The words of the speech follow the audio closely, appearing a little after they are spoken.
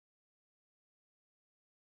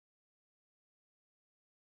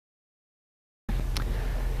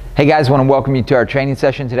Hey guys, I want to welcome you to our training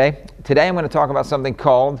session today. Today I'm going to talk about something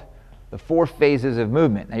called the 4 phases of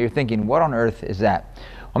movement. Now you're thinking, what on earth is that?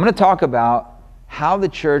 I'm going to talk about how the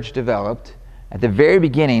church developed at the very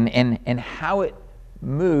beginning and how it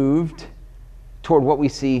moved toward what we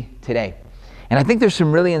see today. And I think there's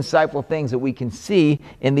some really insightful things that we can see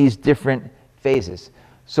in these different phases.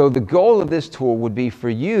 So the goal of this tool would be for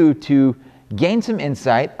you to gain some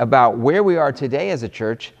insight about where we are today as a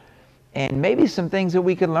church, and maybe some things that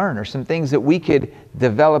we could learn or some things that we could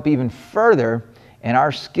develop even further in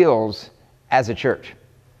our skills as a church.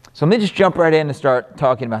 So let me just jump right in and start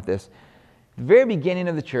talking about this. The very beginning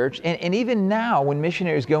of the church, and even now when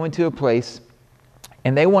missionaries go into a place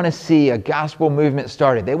and they want to see a gospel movement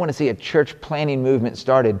started, they want to see a church planting movement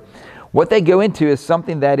started, what they go into is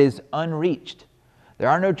something that is unreached. There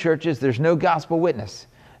are no churches, there's no gospel witness.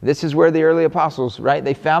 This is where the early apostles, right,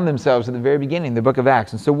 they found themselves at the very beginning, the book of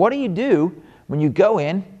Acts. And so what do you do when you go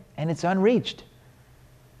in and it's unreached?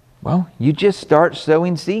 Well, you just start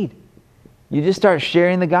sowing seed. You just start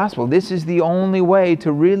sharing the gospel. This is the only way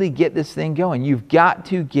to really get this thing going. You've got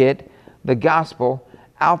to get the gospel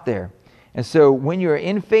out there. And so when you're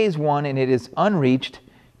in phase 1 and it is unreached,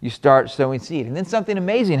 you start sowing seed. And then something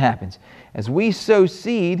amazing happens. As we sow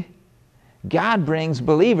seed, God brings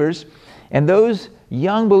believers, and those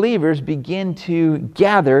young believers begin to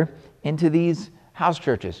gather into these house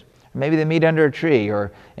churches. Maybe they meet under a tree,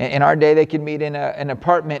 or in our day they could meet in an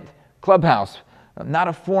apartment clubhouse, not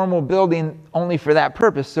a formal building only for that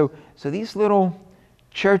purpose. So these little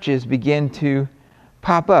churches begin to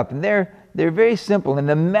pop up, and they're very simple. And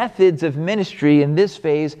the methods of ministry in this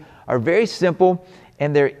phase are very simple,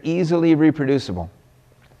 and they're easily reproducible.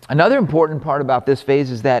 Another important part about this phase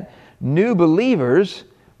is that new believers,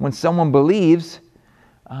 when someone believes,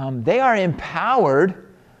 they are empowered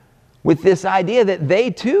with this idea that they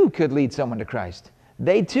too could lead someone to Christ.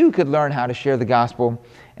 They too could learn how to share the gospel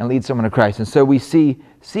and lead someone to Christ. And so we see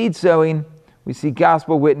seed sowing, we see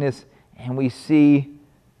gospel witness, and we see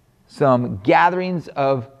some gatherings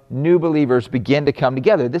of new believers begin to come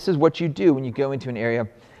together. This is what you do when you go into an area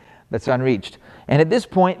that's unreached. And at this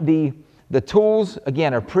point, the tools,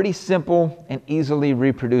 again, are pretty simple and easily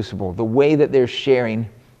reproducible, the way that they're sharing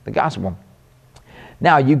the gospel.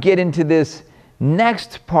 Now, you get into this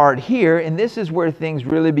next part here, and this is where things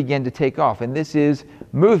really begin to take off, and this is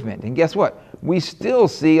movement. And guess what? We still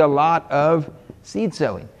see a lot of seed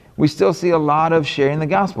sowing. We still see a lot of sharing the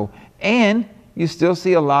gospel. And you still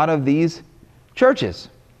see a lot of these churches,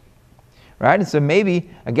 right? And so maybe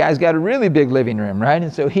a guy's got a really big living room, right?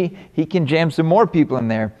 And so he can jam some more people in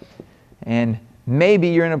there. And maybe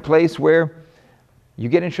you're in a place where you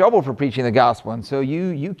get in trouble for preaching the gospel, and so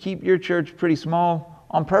you keep your church pretty small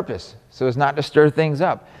on purpose so as not to stir things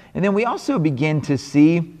up. And then we also begin to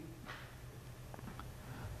see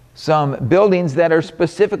some buildings that are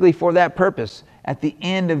specifically for that purpose. At the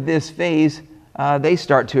end of this phase, they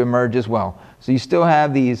start to emerge as well. So you still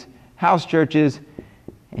have these house churches,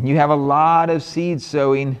 and you have a lot of seed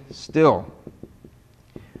sowing still.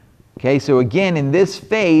 Okay, so again, in this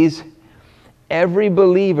phase, every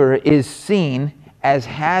believer is seen as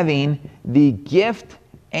having the gift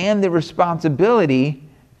and the responsibility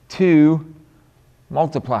to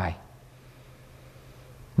multiply.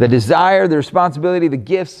 The desire, the responsibility, the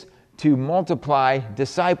gifts to multiply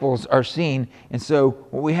disciples are seen. And so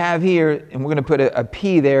what we have here, and we're going to put a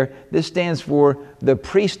P there, this stands for the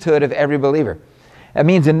priesthood of every believer. That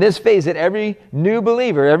means in this phase that every new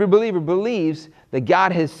believer, every believer believes that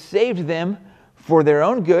God has saved them for their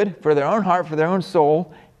own good, for their own heart, for their own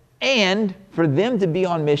soul, and for them to be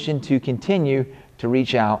on mission to continue to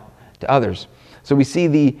reach out to others. So we see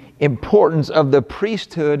the importance of the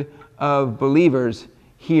priesthood of believers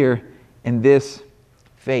here in this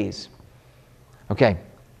phase. Okay,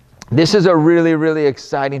 this is a really, really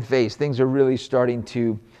exciting phase. Things are really starting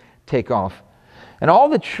to take off. And all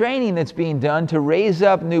the training that's being done to raise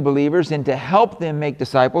up new believers and to help them make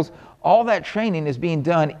disciples, all that training is being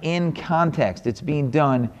done in context. It's being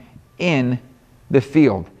done in the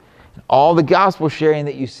field. All the gospel sharing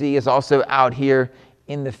that you see is also out here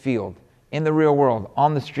in the field, in the real world,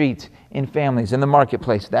 on the streets, in families, in the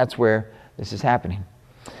marketplace. That's where this is happening.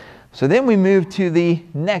 So then we move to the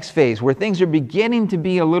next phase where things are beginning to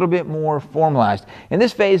be a little bit more formalized. In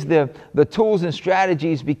this phase, the tools and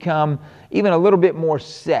strategies become even a little bit more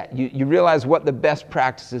set. You realize what the best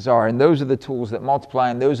practices are, and those are the tools that multiply,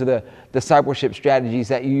 and those are the discipleship strategies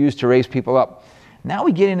that you use to raise people up. Now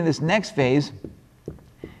we get into this next phase,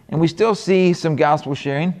 and we still see some gospel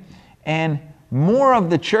sharing, and more of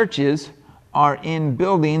the churches are in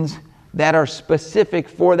buildings that are specific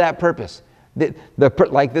for that purpose.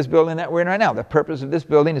 Like this building that we're in right now, the purpose of this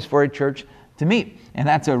building is for a church to meet. And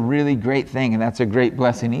that's a really great thing, and that's a great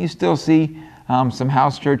blessing. And you still see some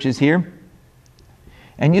house churches here.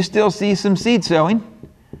 And you still see some seed sowing.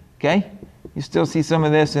 Okay? You still see some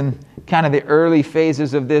of this in kind of the early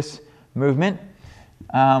phases of this movement.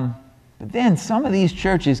 But then some of these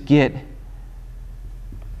churches get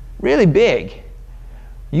really big.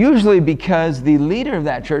 Usually because the leader of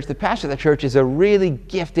that church, the pastor of that church, is a really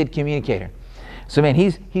gifted communicator. So man,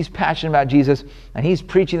 he's passionate about Jesus, and he's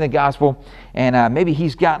preaching the gospel, and maybe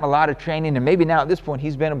he's gotten a lot of training, and maybe now at this point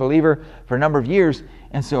he's been a believer for a number of years.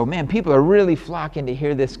 And so man, people are really flocking to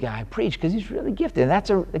hear this guy preach because he's really gifted. And that's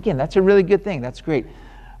a really good thing. That's great.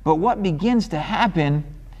 But what begins to happen,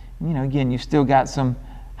 again, you've still got some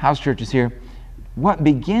house churches here. What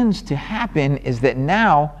begins to happen is that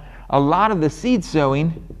now a lot of the seed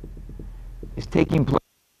sowing is taking place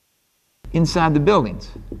inside the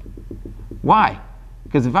buildings. Why?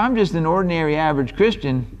 Because if I'm just an ordinary average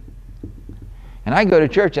Christian and I go to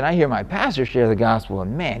church and I hear my pastor share the gospel,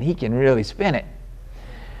 and man, he can really spin it.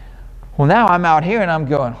 Well, now I'm out here and I'm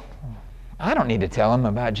going, I don't need to tell him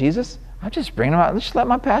about Jesus. I'll just bring him out. Let's just let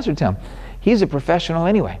my pastor tell him. He's a professional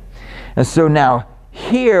anyway. And so now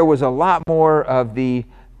here was a lot more of the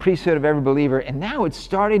priesthood of every believer, and now it's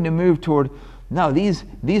starting to move toward, no, these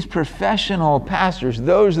professional pastors,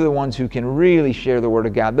 those are the ones who can really share the word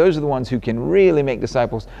of God. Those are the ones who can really make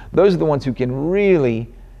disciples. Those are the ones who can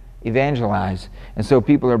really evangelize. And so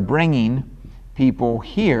people are bringing people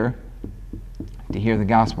here to hear the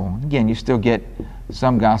gospel. Again, you still get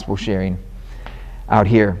some gospel sharing out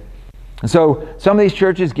here. And so some of these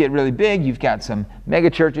churches get really big. You've got some mega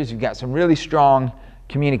churches. You've got some really strong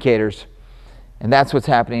communicators. And that's what's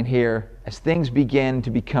happening here as things begin to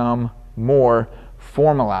become more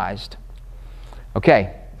formalized.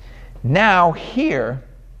 Okay, now here,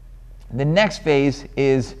 the next phase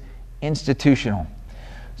is institutional.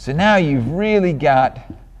 So now you've really got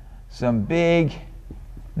some big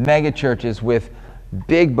mega churches with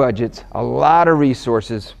big budgets, a lot of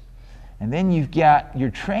resources, and then you've got your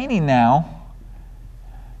training now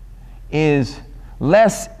is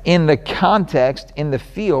less in the context, in the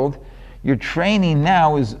field. Your training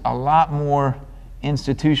now is a lot more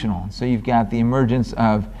institutional. So you've got the emergence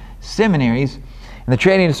of seminaries, and the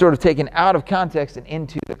training is sort of taken out of context and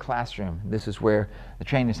into the classroom. This is where the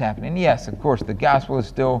training is happening. And yes, of course, the gospel is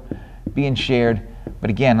still being shared,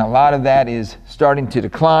 but again, a lot of that is starting to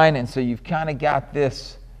decline, and so you've kind of got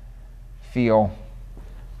this feel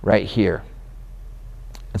right here.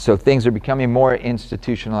 And so things are becoming more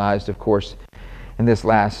institutionalized, of course, in this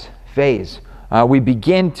last phase. We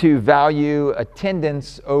begin to value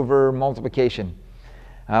attendance over multiplication.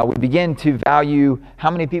 We begin to value how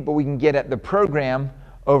many people we can get at the program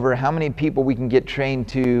over how many people we can get trained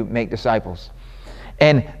to make disciples.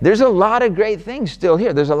 And there's a lot of great things still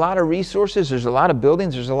here. There's a lot of resources, there's a lot of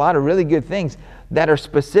buildings, there's a lot of really good things that are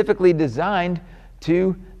specifically designed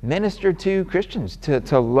to minister to Christians,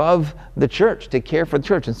 to love the church, to care for the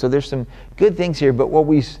church. And so there's some good things here, but what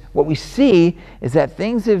we see is that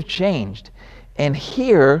things have changed. And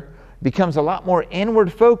here becomes a lot more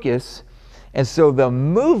inward focus. And so the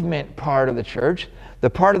movement part of the church, the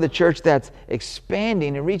part of the church that's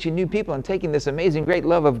expanding and reaching new people and taking this amazing, great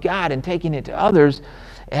love of God and taking it to others,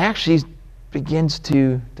 it actually begins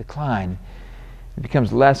to decline. It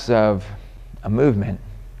becomes less of a movement,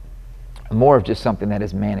 more of just something that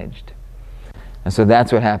is managed. And so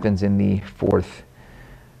that's what happens in the fourth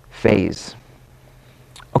phase.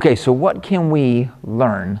 Okay, so what can we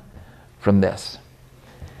learn from this?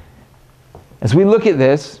 As we look at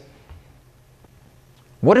this,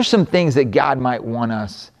 what are some things that God might want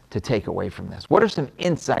us to take away from this? What are some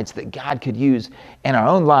insights that God could use in our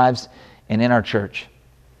own lives and in our church?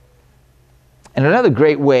 And another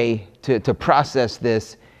great way to process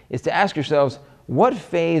this is to ask yourselves, what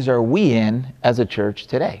phase are we in as a church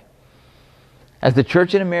today? As the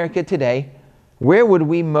church in America today, where would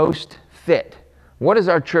we most fit? What does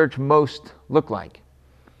our church most look like?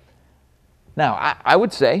 Now, I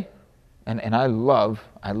would say, and I love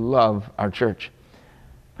our church,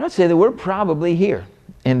 but I'd say that we're probably here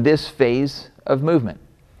in this phase of movement,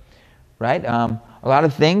 right? A lot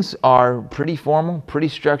of things are pretty formal, pretty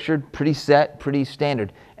structured, pretty set, pretty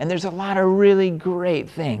standard. And there's a lot of really great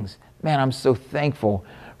things. Man, I'm so thankful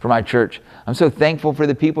for my church. I'm so thankful for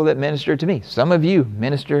the people that minister to me. Some of you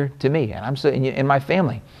minister to me, and I'm so in my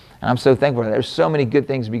family. And I'm so thankful. There's so many good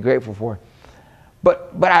things to be grateful for.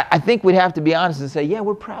 But I think we'd have to be honest and say, yeah,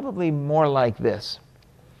 we're probably more like this.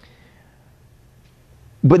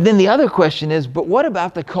 But then the other question is, but what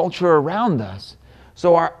about the culture around us?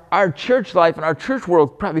 So our church life and our church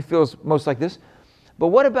world probably feels most like this. But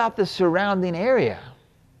what about the surrounding area?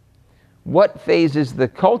 What phase is the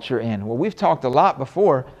culture in? Well, we've talked a lot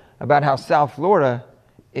before about how South Florida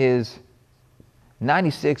is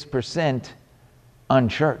 96%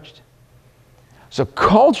 unchurched. So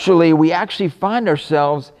culturally, we actually find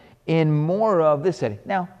ourselves in more of this setting.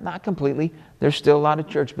 Now, not completely. There's still a lot of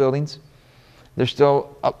church buildings. There's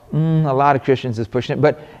still a lot of Christians that's pushing it,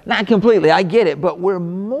 but not completely. I get it, but we're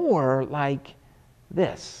more like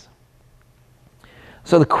this.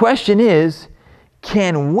 So the question is,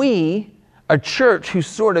 can we, a church who's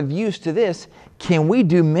sort of used to this, can we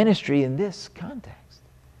do ministry in this context?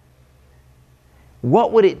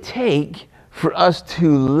 What would it take for us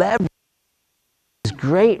to leverage these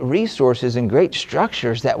great resources and great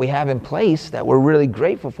structures that we have in place that we're really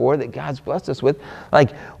grateful for, that God's blessed us with?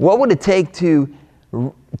 Like, what would it take to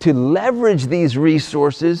leverage these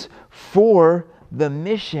resources for the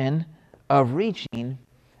mission of reaching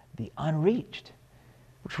the unreached,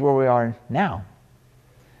 which is where we are now?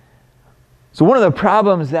 So one of the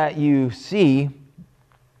problems that you see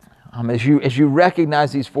as you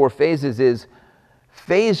recognize these four phases is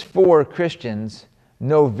phase 4 Christians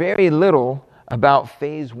know very little about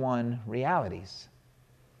phase 1 realities.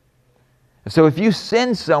 So if you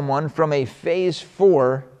send someone from a phase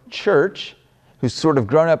 4 church who's sort of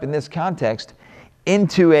grown up in this context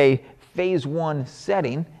into a phase 1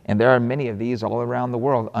 setting, and there are many of these all around the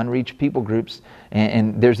world, unreached people groups,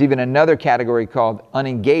 and there's even another category called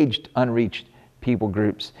unengaged, unreached people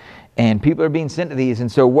groups. And people are being sent to these. And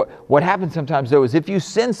so what happens sometimes, though, is if you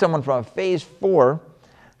send someone from a phase 4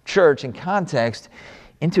 church and context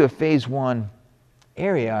into a phase 1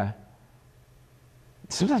 area,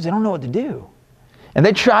 sometimes they don't know what to do. And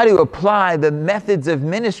they try to apply the methods of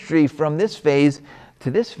ministry from this phase to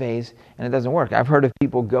this phase, and it doesn't work. I've heard of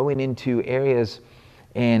people going into areas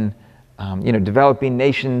in developing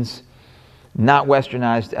nations, not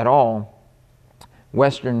westernized at all,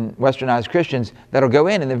 westernized Christians that'll go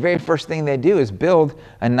in, and the very first thing they do is build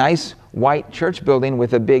a nice white church building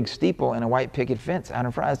with a big steeple and a white picket fence out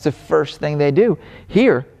in front. That's the first thing they do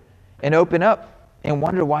here, and open up and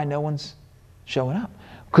wonder why no one's showing up.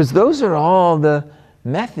 Because those are all the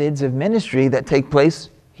methods of ministry that take place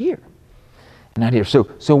here, not here. So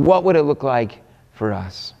what would it look like for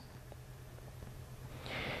us?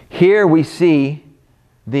 Here we see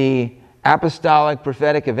the apostolic,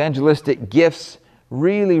 prophetic, evangelistic gifts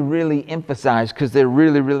really, really emphasized because they're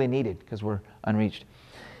really, really needed because we're unreached.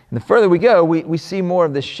 And the further we go, we see more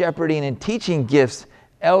of the shepherding and teaching gifts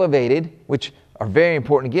elevated, which are very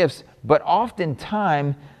important gifts, but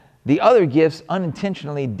oftentimes the other gifts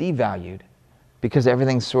unintentionally devalued because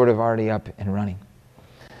everything's sort of already up and running.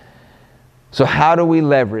 So how do we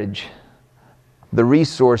leverage the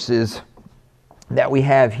resources that we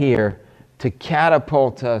have here to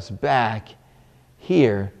catapult us back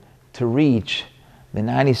here to reach the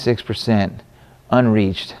 96%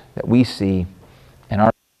 unreached that we see in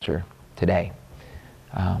our culture today?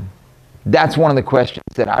 That's one of the questions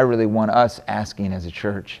that I really want us asking as a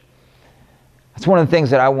church. That's one of the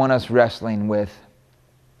things that I want us wrestling with.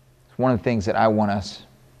 It's one of the things that I want us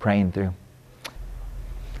praying through.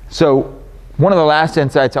 So one of the last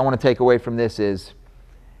insights I want to take away from this is,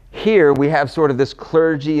 here we have sort of this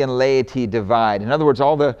clergy and laity divide. In other words,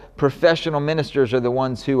 all the professional ministers are the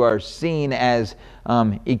ones who are seen as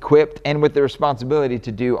equipped and with the responsibility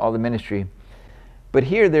to do all the ministry. But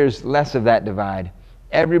here there's less of that divide.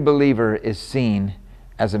 Every believer is seen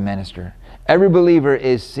as a minister. Every believer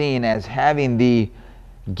is seen as having the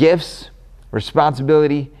gifts,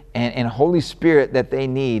 responsibility, and Holy Spirit that they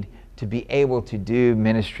need to be able to do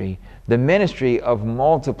ministry. The ministry of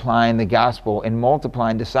multiplying the gospel and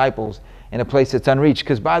multiplying disciples in a place that's unreached.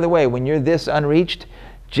 Because by the way, when you're this unreached,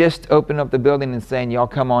 just open up the building and saying, y'all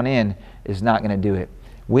come on in, is not going to do it.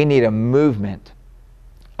 We need a movement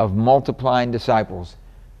of multiplying disciples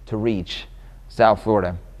to reach South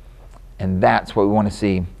Florida. And that's what we want to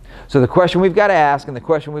see. So the question we've got to ask and the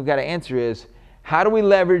question we've got to answer is, how do we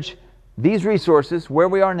leverage these resources where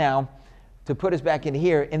we are now to put us back into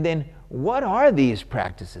here? And then what are these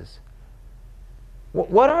practices?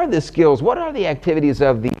 What are the skills? What are the activities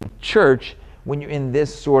of the church when you're in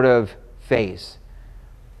this sort of phase?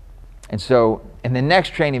 And so in the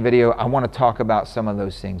next training video, I want to talk about some of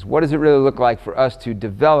those things. What does it really look like for us to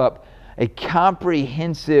develop a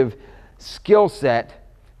comprehensive skill set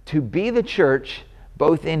to be the church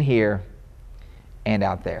both in here and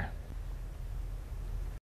out there?